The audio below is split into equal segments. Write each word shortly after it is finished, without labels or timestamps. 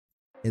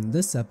In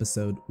this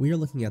episode, we are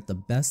looking at the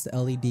best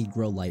LED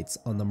grow lights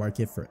on the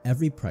market for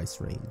every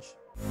price range.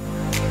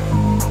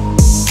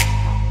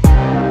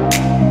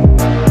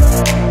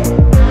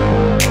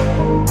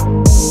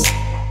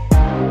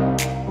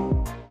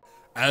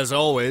 As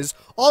always,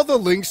 all the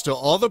links to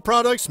all the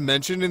products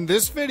mentioned in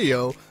this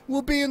video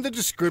will be in the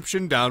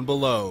description down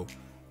below.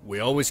 We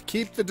always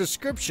keep the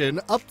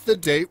description up to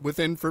date with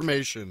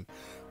information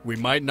we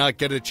might not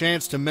get a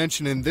chance to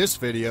mention in this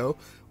video.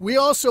 We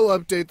also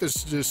update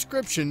this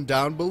description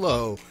down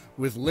below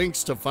with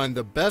links to find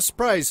the best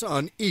price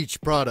on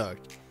each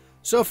product.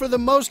 So for the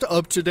most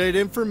up-to-date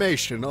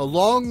information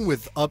along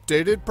with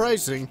updated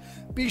pricing,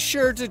 be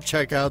sure to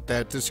check out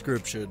that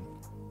description.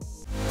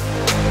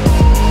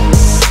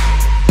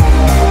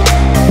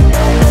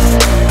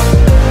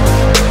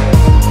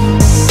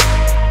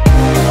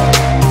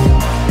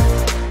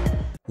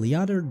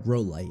 Discharge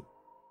Grow Light.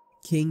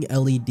 King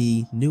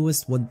LED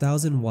newest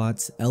 1000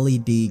 watts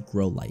LED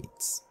grow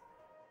lights.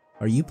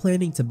 Are you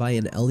planning to buy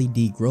an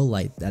LED grow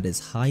light that is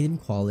high in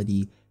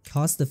quality,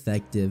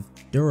 cost-effective,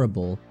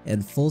 durable,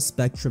 and full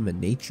spectrum in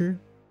nature?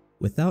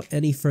 Without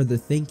any further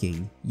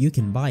thinking, you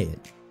can buy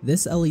it.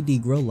 This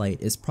LED grow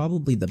light is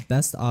probably the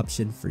best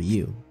option for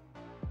you.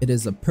 It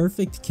is a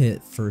perfect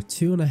kit for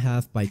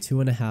 2.5 by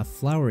 2.5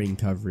 flowering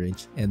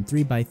coverage and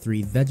 3 by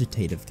 3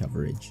 vegetative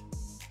coverage.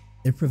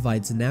 It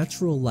provides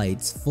natural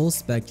light's full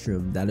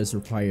spectrum that is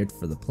required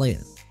for the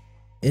plant.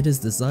 It is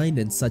designed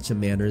in such a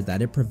manner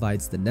that it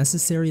provides the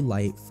necessary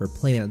light for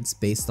plants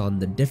based on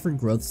the different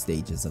growth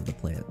stages of the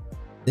plant.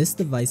 This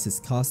device is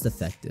cost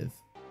effective.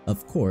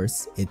 Of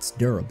course, it's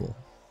durable.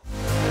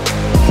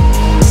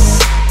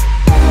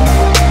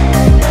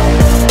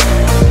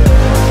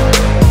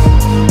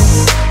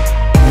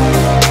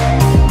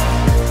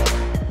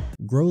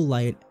 Grow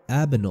Light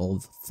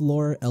Abinolve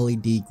Floor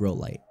LED Grow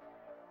Light.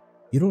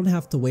 You don't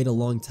have to wait a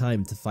long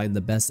time to find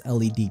the best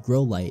LED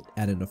grow light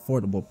at an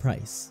affordable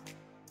price.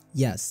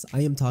 Yes,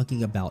 I am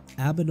talking about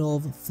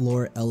Abinolve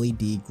Floor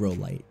LED Grow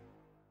Light.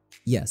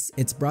 Yes,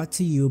 it's brought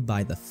to you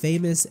by the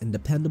famous and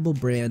dependable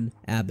brand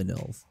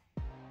Abinolve.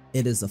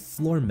 It is a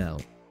floor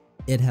mount.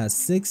 It has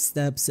 6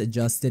 steps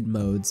adjusted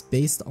modes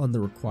based on the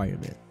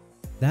requirement.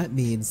 That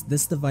means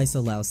this device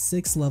allows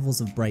 6 levels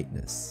of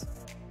brightness.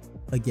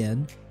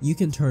 Again, you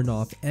can turn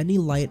off any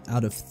light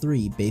out of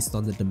 3 based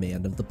on the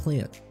demand of the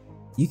plant.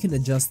 You can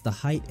adjust the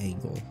height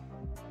angle.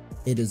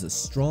 It is a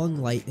strong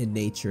light in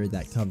nature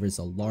that covers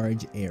a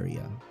large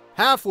area.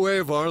 Halfway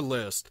of our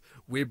list,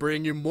 we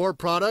bring you more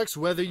products.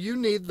 Whether you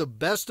need the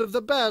best of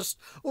the best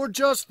or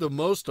just the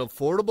most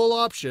affordable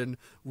option,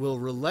 we'll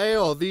relay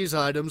all these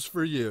items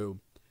for you.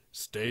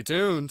 Stay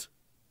tuned.